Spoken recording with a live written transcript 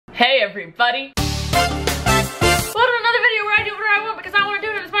everybody. Welcome to another video where I do what I want because I want to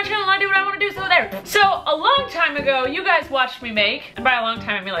do it. It's my channel and I do what I want to do, so there. So a long time ago, you guys watched me make, and by a long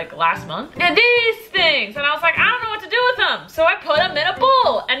time I mean like last month, and these things, and I was like, I don't know what to do with them. So I put them in a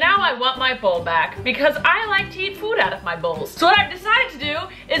bowl, and now I want my bowl back because I like to eat food out of my bowls. So what I've decided to do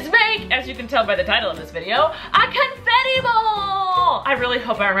is make, as you can tell by the title of this video, a confetti bowl. I really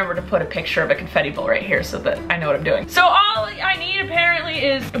hope I remember to put a picture of a confetti bowl right here so that I know what I'm doing. So all I need apparently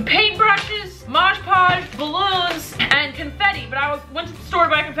is paintbrushes, Mod Podge, balloons, and confetti. But I went to the store to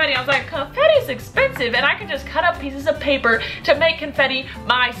buy confetti. I was like, confetti's expensive, and I can just cut up pieces of paper to make confetti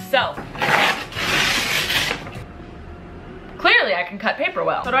myself. Clearly I can cut paper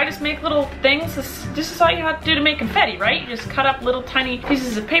well. So do I just make little things? This is all you have to do to make confetti, right? You just cut up little tiny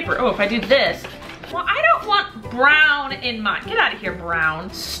pieces of paper. Oh, if I do this. Well, I don't want brown in mine. Get out of here,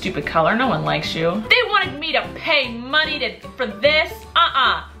 brown. Stupid color, no one likes you. They wanted me to pay money for this?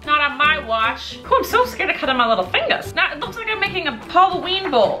 Not on my watch. Oh, I'm so scared to cut on my little fingers. Now, it looks like I'm making a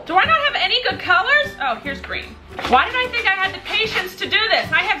Halloween bowl. Do I not have any good colors? Oh, here's green. Why did I think I had the patience to do this?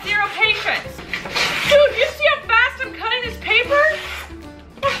 I have zero patience. Dude, you see how fast I'm cutting this paper?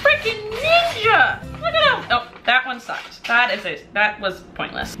 I'm a freaking ninja. Look at that. Oh, that one sucked. That was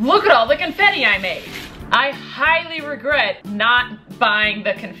pointless. Look at all the confetti I made. I highly regret not buying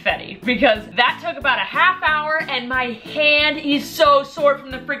the confetti because that took about a half hour and my hand is so sore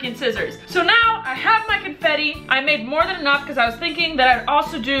from the freaking scissors. So now I have my confetti. I made more than enough because I was thinking that I'd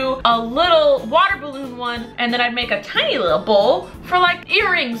also do a little water balloon one and then I'd make a tiny little bowl for like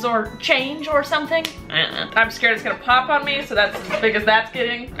earrings or change or something. I'm scared it's gonna pop on me, so that's as big as that's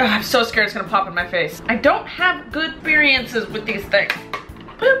getting. Ugh, I'm so scared it's gonna pop in my face. I don't have good experiences with these things.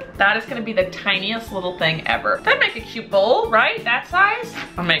 Boop. That is gonna be the tiniest little thing ever. That'd make a cute bowl, right? That size?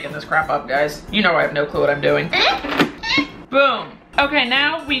 I'm making this crap up, guys. You know I have no clue what I'm doing. Boom. Okay,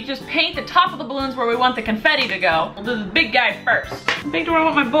 now we just paint the top of the balloons where we want the confetti to go. We'll do the big guy first. How big do I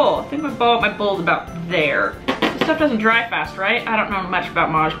want my bowl? I think my bowl's about there. This stuff doesn't dry fast, right? I don't know much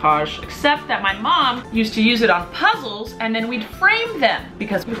about Mod Podge, except that my mom used to use it on puzzles and then we'd frame them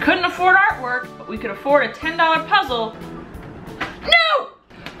because we couldn't afford artwork, but we could afford a $10 puzzle. No!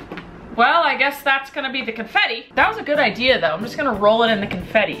 Well, I guess that's gonna be the confetti. That was a good idea though. I'm just gonna roll it in the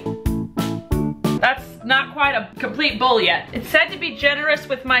confetti. That's not quite a complete bowl yet. It's said to be generous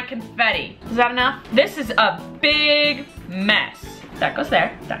with my confetti. Is that enough? This is a big mess. That goes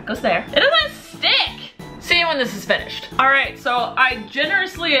there, that goes there. It doesn't stick! See you when this is finished. All right, so I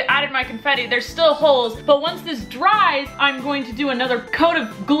generously added my confetti. There's still holes, but once this dries, I'm going to do another coat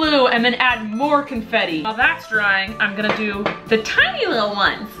of glue and then add more confetti. While that's drying, I'm gonna do the tiny little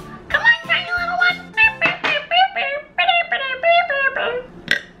ones. Come on, tiny little one.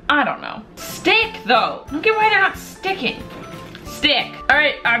 I don't know. Stick though. I don't get why they're not sticking. Stick. All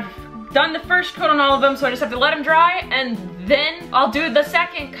right, I've done the first coat on all of them, so I just have to let them dry and then I'll do the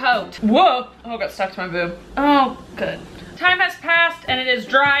second coat. Whoa. Oh, it got stuck to my boob. Oh, good. Time has passed and it is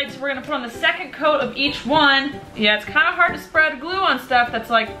dried, so we're gonna put on the second coat of each one. Yeah, it's kind of hard to spread glue on stuff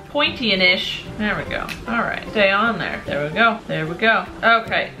that's like pointy-ish. There we go. All right, stay on there. There we go, there we go.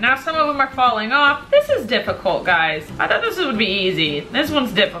 Okay, now some of them are falling off. This is difficult, guys. I thought this would be easy. This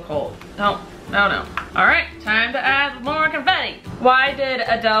one's difficult. No. All right, time to add more confetti. Why did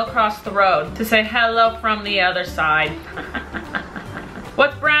Adele cross the road? To say hello from the other side.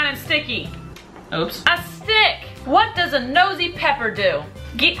 What's brown and sticky? Oops. A stick. What does a nosy pepper do?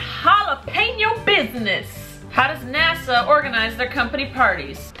 Get jalapeno business. How does NASA organize their company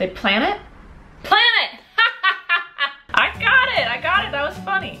parties? They plan it? Plan it! I got it, that was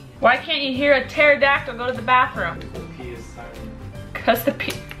funny. Why can't you hear a pterodactyl go to the bathroom? The P is silent. Cause the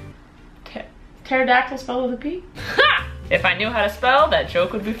P... Pterodactyl spelled with a P? Ha! If I knew how to spell, that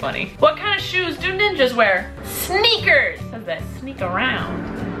joke would be funny. What kind of shoes do ninjas wear? Sneakers! Says that sneak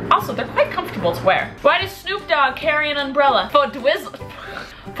around. Also, they're quite comfortable to wear. Why does Snoop Dogg carry an umbrella? For drizzle.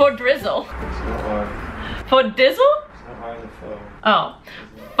 For drizzle. For dizzle? Oh.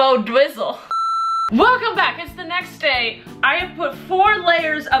 For drizzle. Welcome back, it's the next day. I have put 4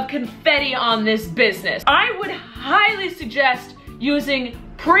 layers of confetti on this business. I would highly suggest using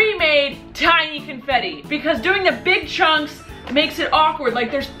pre-made tiny confetti because doing the big chunks makes it awkward. Like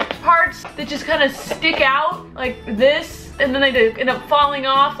there's parts that just kind of stick out like this and then they end up falling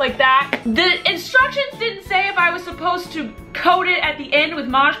off like that. The instructions didn't say if I was supposed to coat it at the end with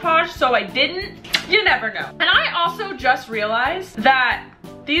Mod Podge, so I didn't. You never know. And I also just realized that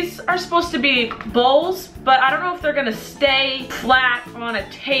these are supposed to be bowls, but I don't know if they're gonna stay flat on a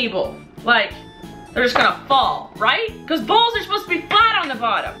table. Like, they're just gonna fall, right? Because bowls are supposed to be flat on the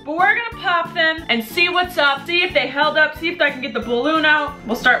bottom. But we're gonna pop them and see what's up, see if they held up, see if I can get the balloon out.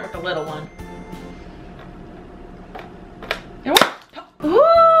 We'll start with the little one.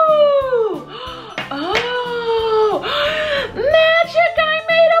 Ooh! Oh! Magic! I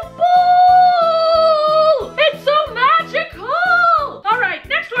made a bowl! It's so magical! All right,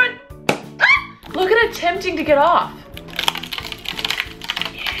 next one. Look at it attempting to get off.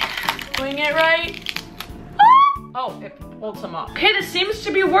 Yeah. Doing it right. Oh, it pulled some off. Okay, this seems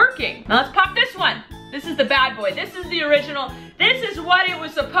to be working. Now let's pop this one. This is the bad boy. This is the original. This is what it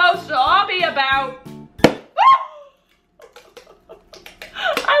was supposed to all be about.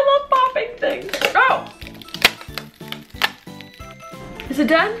 I love popping things. Oh! Is it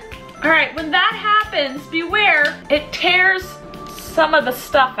done? All right, when that happens, beware, it tears some of the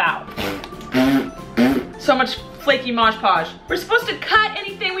stuff out. So much flaky Mod Podge. We're supposed to cut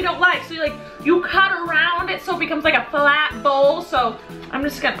anything we don't like. So you cut around it so it becomes like a flat bowl. So I'm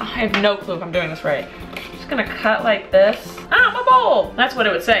just gonna, I have no clue if I'm doing this right. I'm just gonna cut like this. I'm a bowl. That's what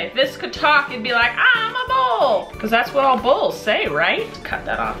it would say. If this could talk, it'd be like, I'm a bowl. Because that's what all bowls say, right? Cut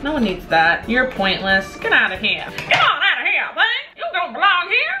that off. No one needs that. You're pointless. Get out of here. Get on out of here, thing. You don't belong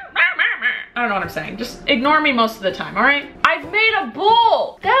here. I don't know what I'm saying. Just ignore me most of the time, all right? I've made a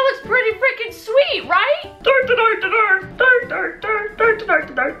bowl. That looks pretty freaking sweet, right?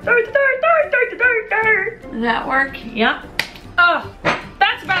 Does that work? Yep. Oh,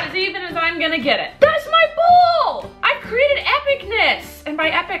 that's about as even as I'm gonna get it. That's my bowl! I've created epicness. And by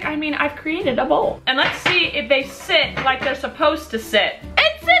epic, I mean I've created a bowl. And let's see if they sit like they're supposed to sit.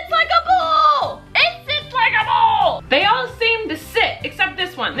 It sits like a bowl! It sits like a bowl! They all seem to sit, except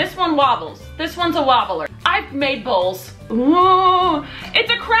this one. This one wobbles. This one's a wobbler. I've made bowls. Ooh,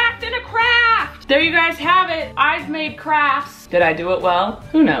 it's a craft in a craft! There you guys have it. I've made crafts. Did I do it well?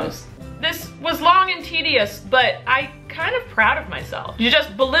 Who knows? This was long and tedious, but I kind of proud of myself. You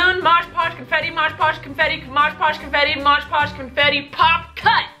just balloon, Mod Podge, confetti, Mod Podge, confetti, Mod Podge, confetti, Mod Podge, confetti, pop,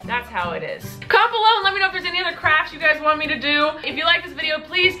 cut. That's how it is. Comment below and let me know if there's any other crafts you guys want me to do. If you like this video,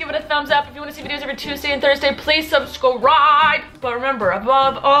 please give it a thumbs up. If you want to see videos every Tuesday and Thursday, please subscribe. But remember,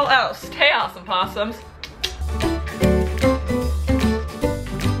 above all else, stay awesome, possums.